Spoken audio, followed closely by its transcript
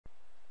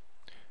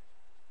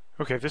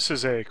Okay, this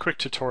is a quick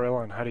tutorial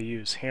on how to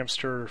use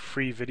Hamster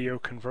Video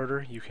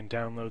Converter. You can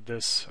download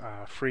this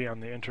free on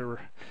the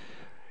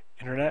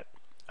internet.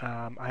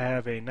 I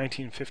have a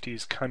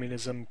 1950s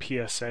communism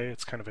PSA.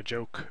 It's kind of a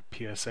joke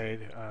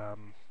PSA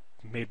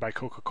made by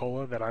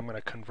Coca-Cola that I'm going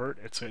to convert.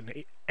 It's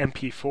an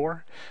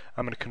MP4.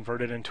 I'm going to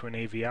convert it into an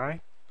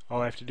AVI.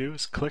 All I have to do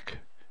is click,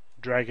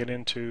 drag it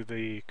into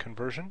the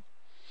conversion.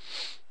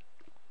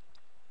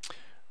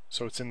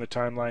 So it's in the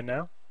timeline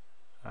now.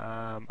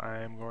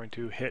 I'm going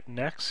to hit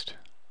next.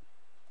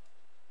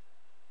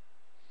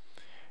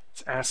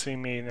 It's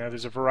asking me, now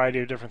there's a variety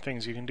of different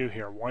things you can do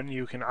here. One,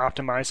 you can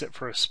optimize it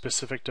for a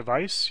specific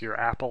device, your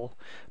Apple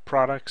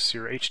products,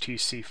 your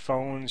HTC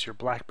phones, your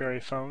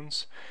BlackBerry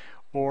phones,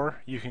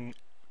 or you can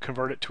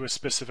convert it to a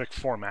specific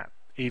format.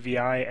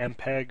 AVI,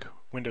 MPEG,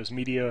 Windows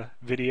Media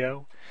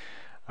Video,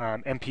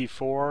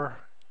 MP4,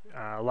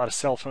 a lot of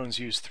cell phones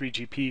use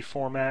 3GP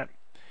format,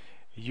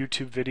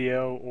 YouTube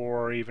video,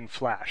 or even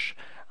Flash.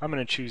 I'm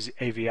going to choose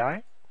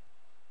AVI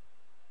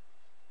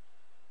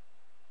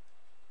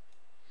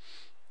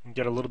and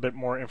get a little bit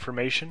more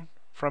information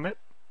from it.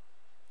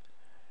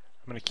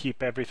 I'm going to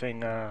keep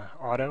everything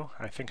auto.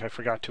 I think I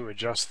forgot to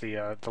adjust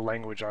the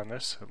language on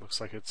this. It looks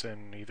like it's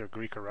in either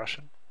Greek or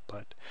Russian,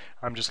 but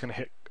I'm just going to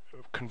hit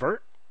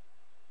convert.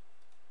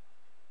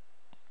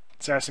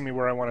 It's asking me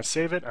where I want to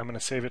save it. I'm going to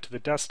save it to the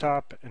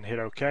desktop and hit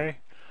OK.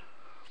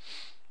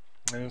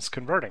 And it's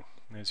converting.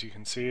 As you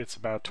can see, it's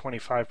about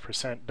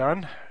 25%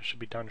 done. It should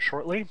be done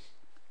shortly.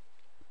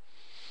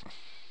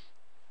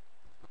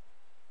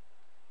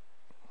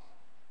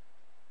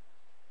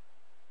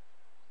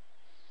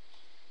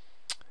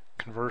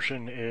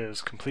 Conversion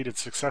is completed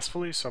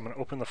successfully, so I'm going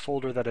to open the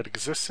folder that it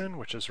exists in,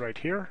 which is right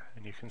here,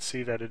 and you can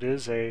see that it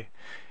is an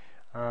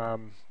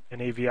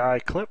AVI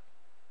clip.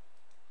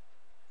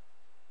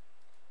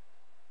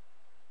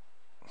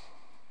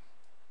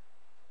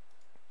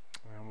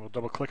 And we'll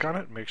double click on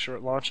it and make sure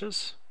it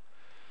launches.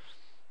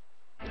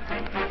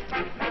 And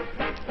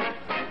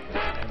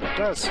it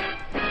does. So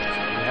there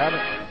you have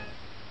it.